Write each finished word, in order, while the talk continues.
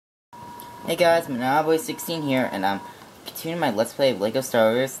Hey guys, Boy16 here, and I'm continuing my Let's Play of LEGO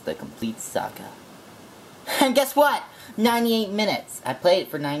Star Wars: The Complete Saga. And guess what? 98 minutes! I played it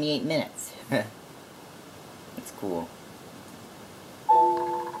for 98 minutes. It's cool.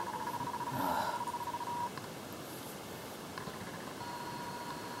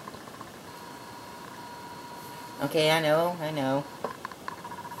 Okay, I know.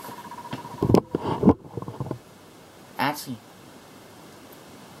 Actually,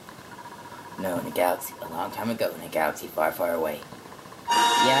 no, in a galaxy, a long time ago, in a galaxy far, far away.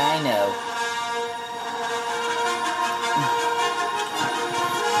 Yeah, I know.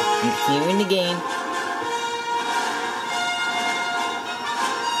 I'm continuing the game.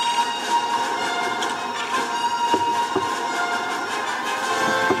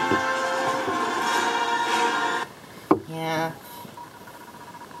 Yeah.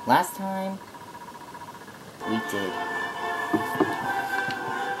 Last time, we did.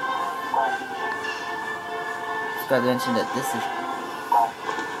 Forgot to mention that this is...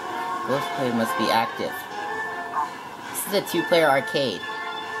 Both player must be active. This is a two-player arcade.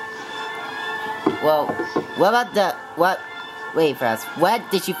 Well, what about the... What... Wait for us. What?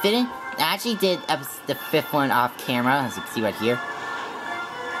 Did you finish? I actually did the fifth one off camera, as you can see right here.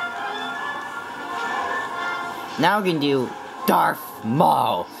 Now we're gonna do DARTH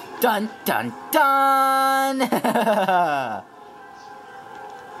MAUL. Dun dun dun!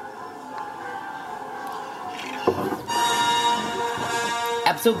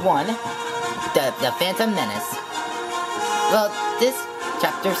 Episode 1, the Phantom Menace. Well, this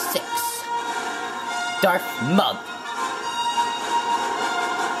chapter 6, DARTH MAUL.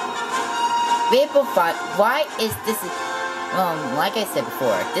 April 5. Why is this? Well, like I said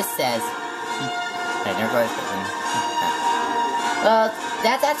before, this says. I never Well,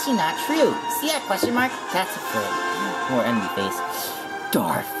 that's actually not true. See that question mark? That's a foot. More enemy face.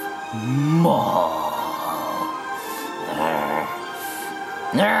 DARTH MAUL.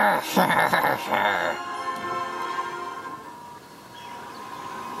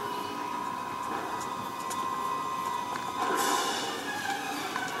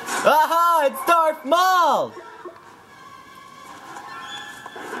 Aha! It's DARTH MAUL!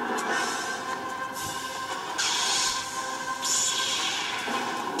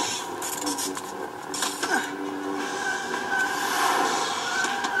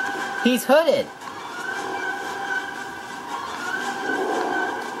 He's hooded!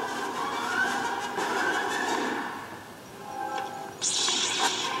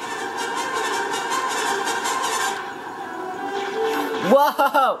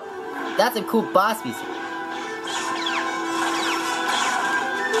 Whoa! That's a cool boss piece.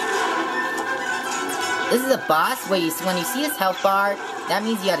 This is a boss where when you see his health bar, that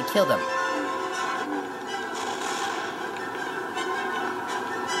means you gotta kill them.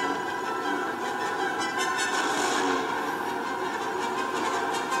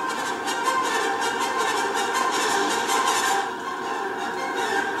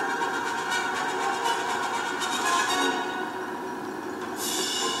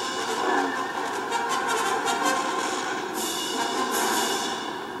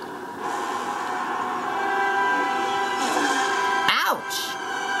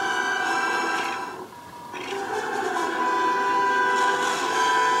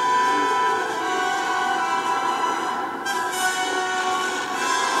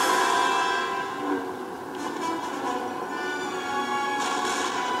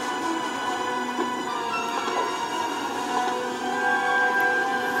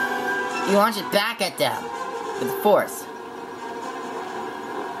 You launch it back at them with the force.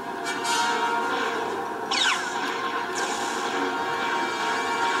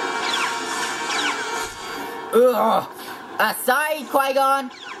 Ugh! Sorry,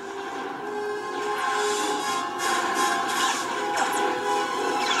 Qui-Gon!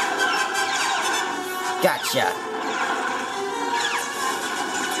 Gotcha!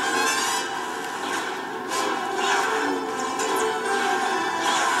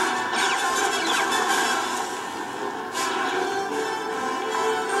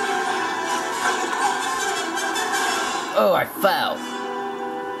 Oh, I fell.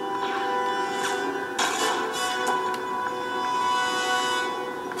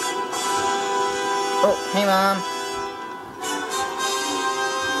 Oh, hey, Mom.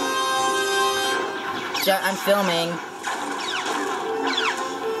 I'm filming.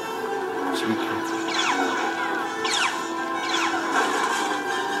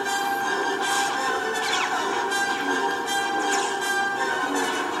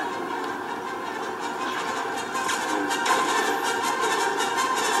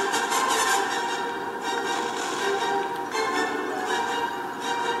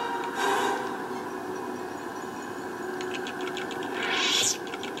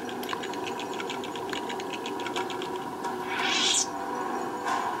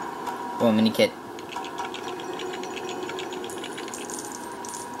 Oh, mini kit.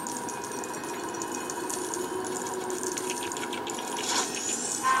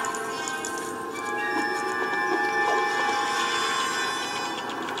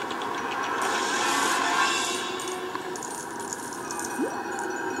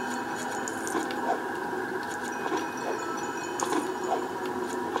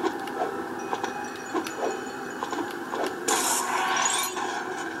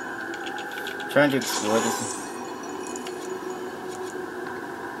 Trying to explore this.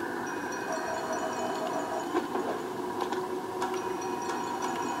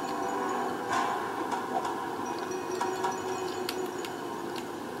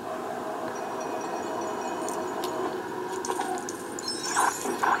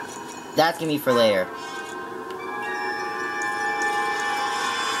 That's gonna be for later.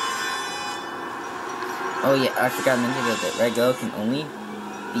 Oh yeah, I forgot to mention that red glow can only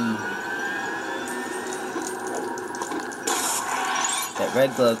be... That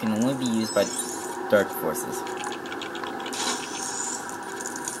red glow can only be used by dark forces.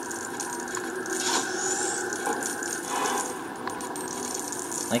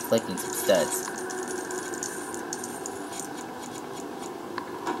 Like collecting some studs.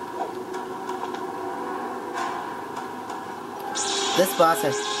 This boss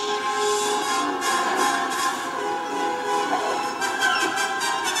has...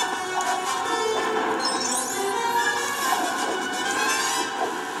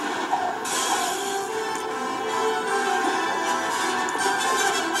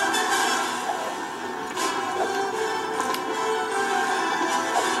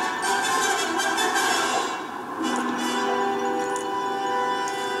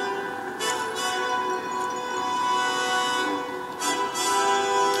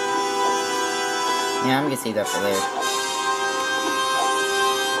 Yeah, I'm gonna save that for later.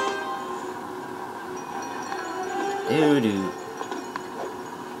 Doo-doo.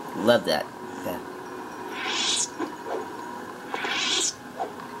 Love that. Yeah.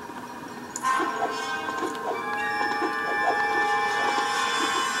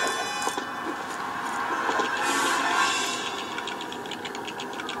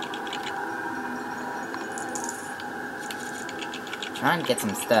 Trying to get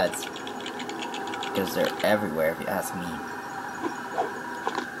some studs. Because they're everywhere, if you ask me.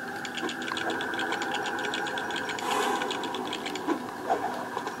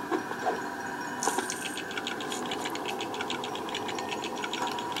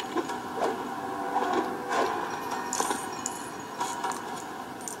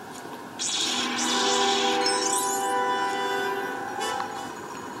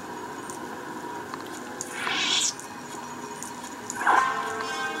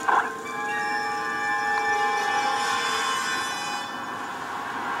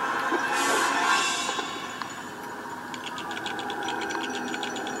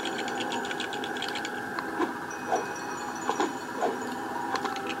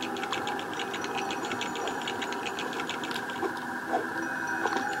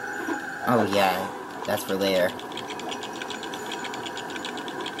 Oh yeah, that's for later.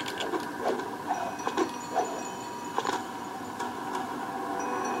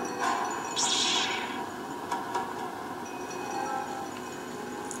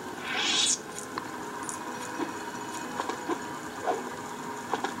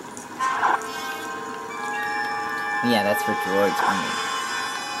 Yeah, that's for droids only.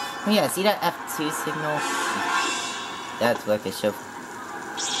 Oh yeah, see that F2 signal? That's what I could show.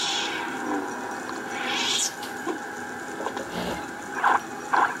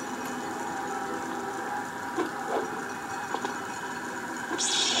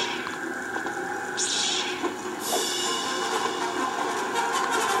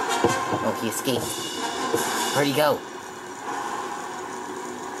 Oh, he escaped. Where'd he go?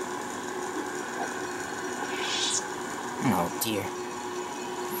 Oh dear.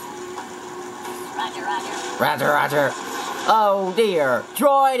 Roger, roger. Roger, roger. Oh dear.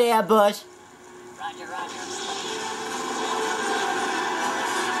 Droid ambush. Roger, roger.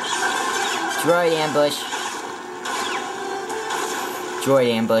 Droid ambush. Droid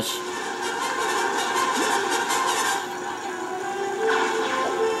ambush.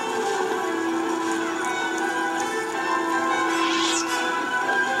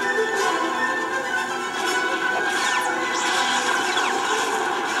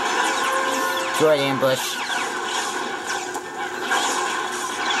 Droid ambush.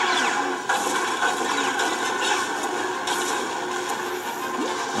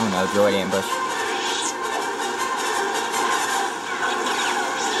 Oh no, droid ambush.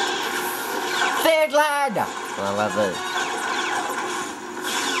 Third land! Well, I love it.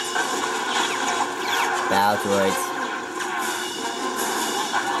 Battle droids.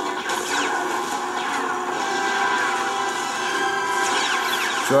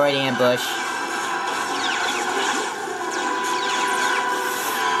 Droid ambush.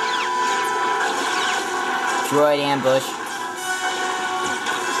 Droid ambush.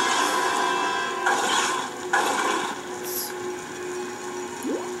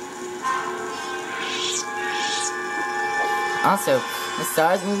 Also, the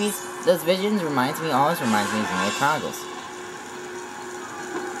Star Wars movies, those visions always reminds me of Ring of Chronicles.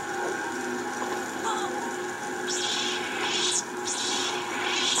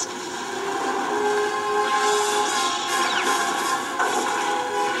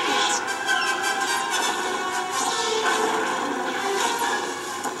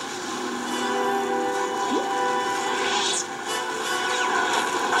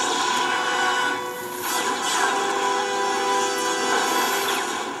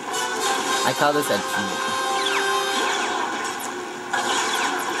 I call this a G.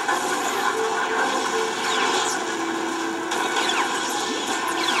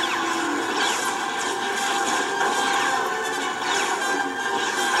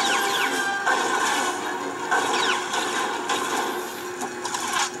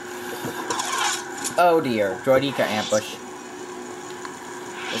 Oh dear, Droideka ambush.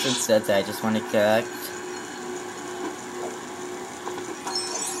 This instead I just want to collect.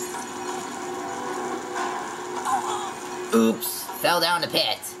 Oops, fell down the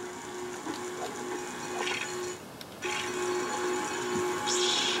pit.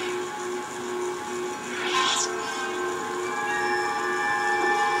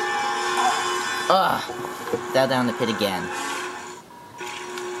 Ugh, fell down the pit again.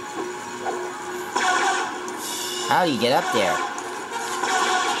 How do you get up there?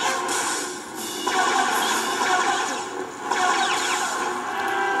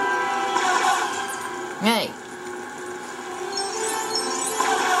 Hey.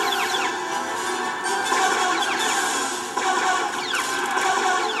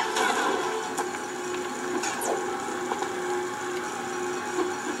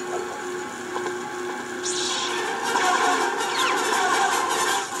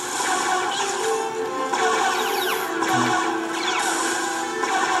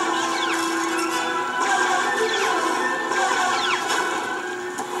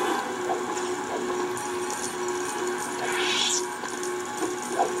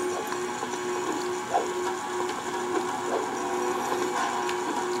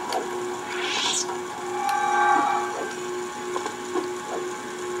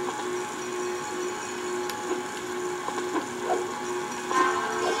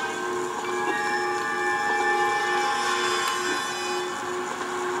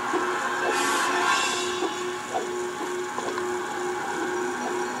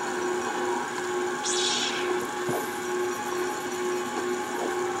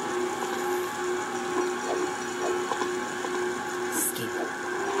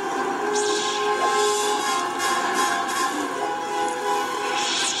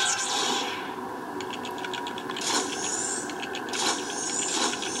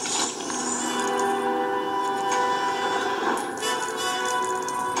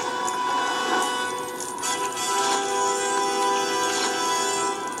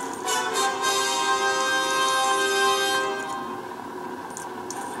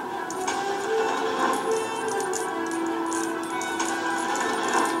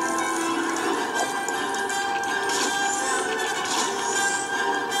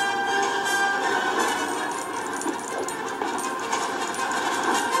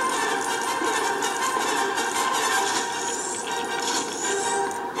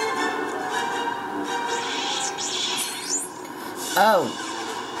 Oh.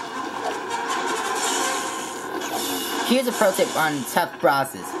 Here's a pro tip on tough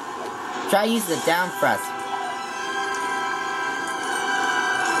bosses. Try to use the down thrust.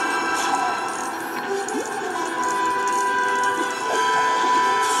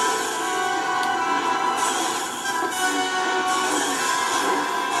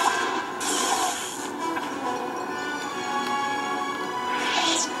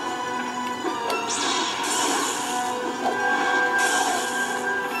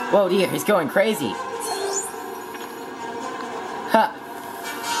 Whoa dear, he's going crazy. Huh.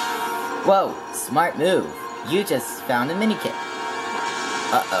 Whoa, smart move. You just found a mini kit.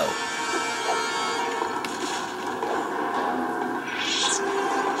 Uh-oh.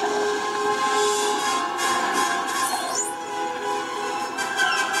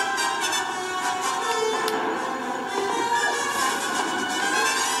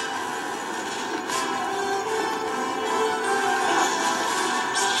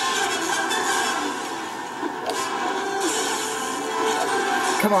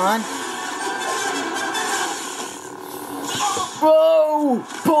 Come on. Whoa!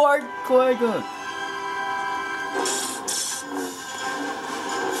 Poor Qui-Gon.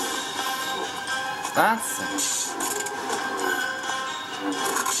 That's...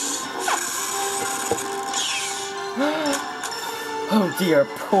 Oh dear,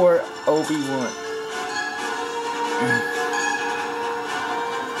 poor Obi-Wan.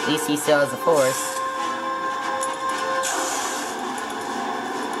 At least he still has the Force.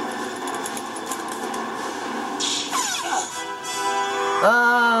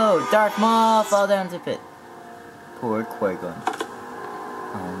 Oh! Darth Maul! Fall down to pit. Poor Qui-Gon.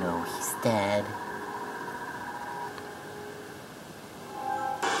 Oh no, he's dead.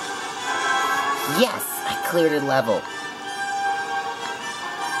 Yes! I cleared a level.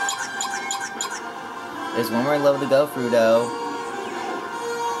 There's one more level to go through, though.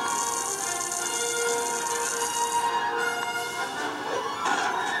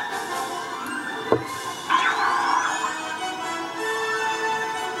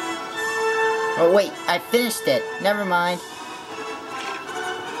 Oh wait, I finished it. Never mind.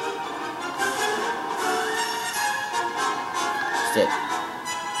 Shit.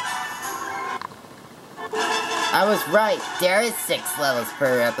 I was right. There is 6 levels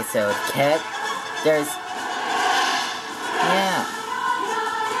per episode, kid. There's... Yeah.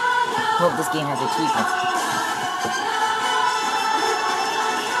 Hope this game has achievements.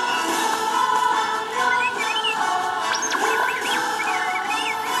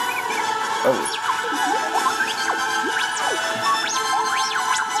 Oh.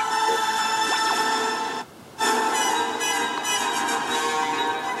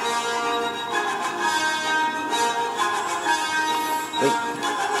 Wait.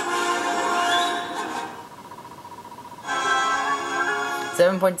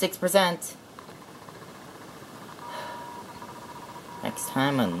 7.6%. Next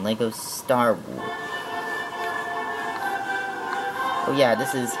time on Lego Star Wars. Oh yeah,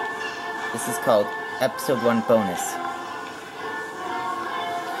 this is called Episode 1 Bonus.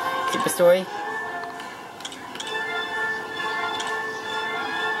 Super Story.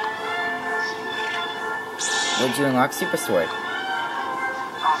 Would you unlock Super Sword?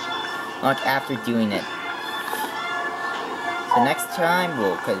 Unlock after doing it. So next time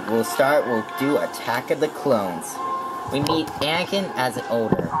we'll do Attack of the Clones. We meet Anakin as an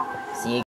older. See you.